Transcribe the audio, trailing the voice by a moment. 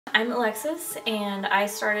I'm Alexis, and I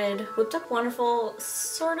started Whipped Up Wonderful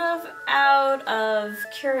sort of out of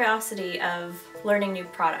curiosity of learning new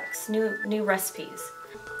products, new recipes.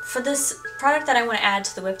 For this product that I want to add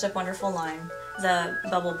to the Whipped Up Wonderful line, the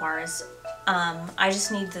bubble bars, I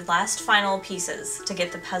just need the last final pieces to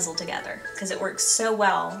get the puzzle together because it works so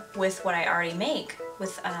well with what I already make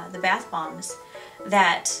with the bath bombs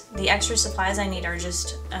that the extra supplies I need are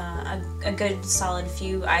just a good solid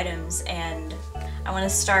few items, and I want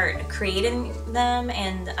to start creating them.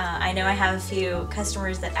 And I know I have a few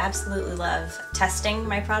customers that absolutely love testing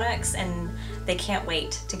my products and they can't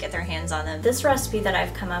wait to get their hands on them. This recipe that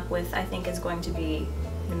I've come up with I think is going to be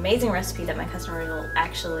an amazing recipe that my customers will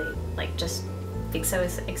actually just be so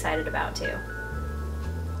excited about too.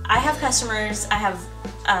 I have customers, I have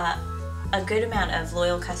a good amount of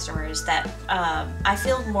loyal customers that I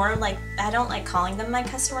feel more like, I don't like calling them my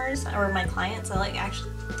customers or my clients,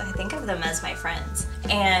 I think of them as my friends.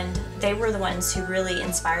 And they were the ones who really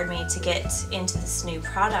inspired me to get into this new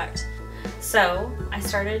product. So I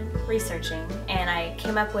started researching and I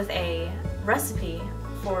came up with a recipe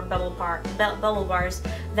for bubble bars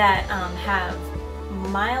that have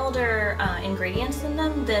milder ingredients in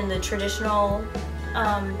them than the traditional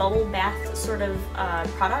bubble bath sort of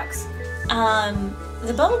products.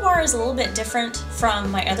 The bubble bar is a little bit different from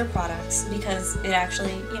my other products because it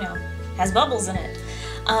actually, has bubbles in it.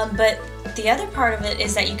 But the other part of it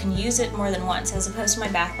is that you can use it more than once, as opposed to my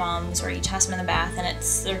bath bombs where you toss them in the bath and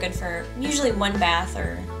they're good for usually one bath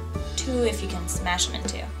or two if you can smash them in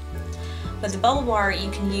two. But the bubble bar you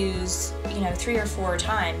can use, 3 or 4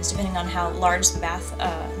 times depending on how large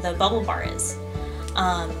the bubble bar is.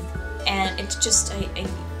 And it's just,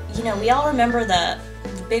 we all remember the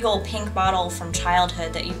big old pink bottle from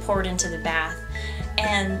childhood that you poured into the bath.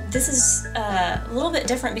 And this is a little bit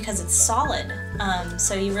different because it's solid,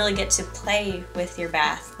 so you really get to play with your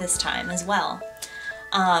bath this time as well.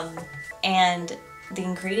 And the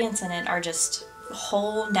ingredients in it are just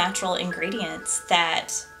whole natural ingredients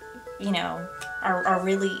that, are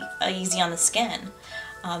really easy on the skin.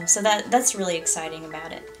 So that's really exciting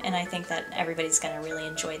about it, and I think that everybody's going to really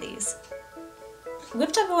enjoy these.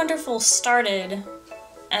 Whipped Up Wonderful started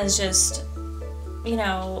as just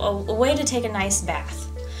a way to take a nice bath.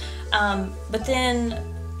 But then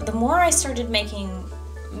the more I started making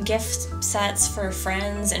gift sets for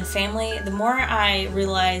friends and family, the more I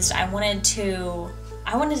realized I wanted to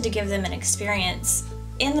give them an experience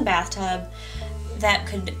in the bathtub that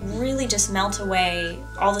could really just melt away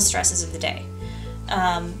all the stresses of the day.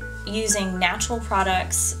 Using natural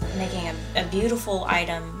products, making a beautiful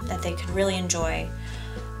item that they could really enjoy,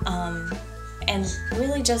 and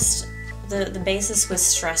really just the basis was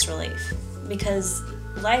stress relief, because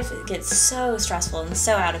life gets so stressful and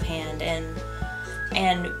so out of hand,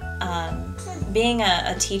 and being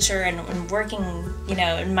a teacher and working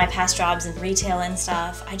in my past jobs in retail and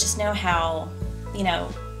stuff, I just know how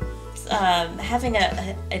having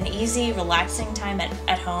an easy relaxing time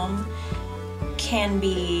at home can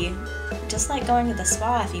be just like going to the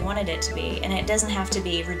spa if you wanted it to be, and it doesn't have to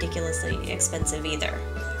be ridiculously expensive either.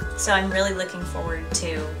 So I'm really looking forward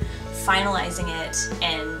to finalizing it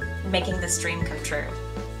and making this dream come true.